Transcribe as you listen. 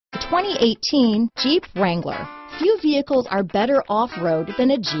2018 Jeep Wrangler. Few vehicles are better off-road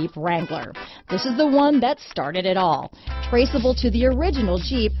than a Jeep Wrangler. This is the one that started it all. Traceable to the original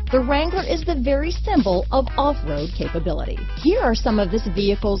Jeep, the Wrangler is the very symbol of off-road capability. Here are some of this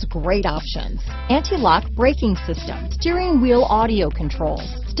vehicle's great options: anti-lock braking system, steering wheel audio controls,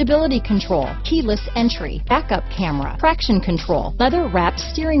 stability control, keyless entry, backup camera, traction control, leather-wrapped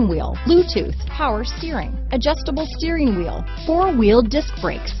steering wheel, Bluetooth, power steering, adjustable steering wheel, four-wheel disc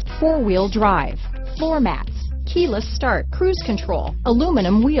brakes, four-wheel drive, floor mats, keyless start, cruise control,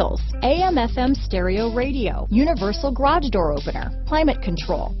 aluminum wheels, AM/FM stereo radio, universal garage door opener, climate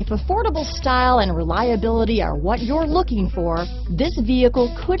control. If affordable style and reliability are what you're looking for, this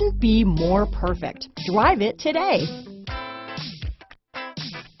vehicle couldn't be more perfect. Drive it today.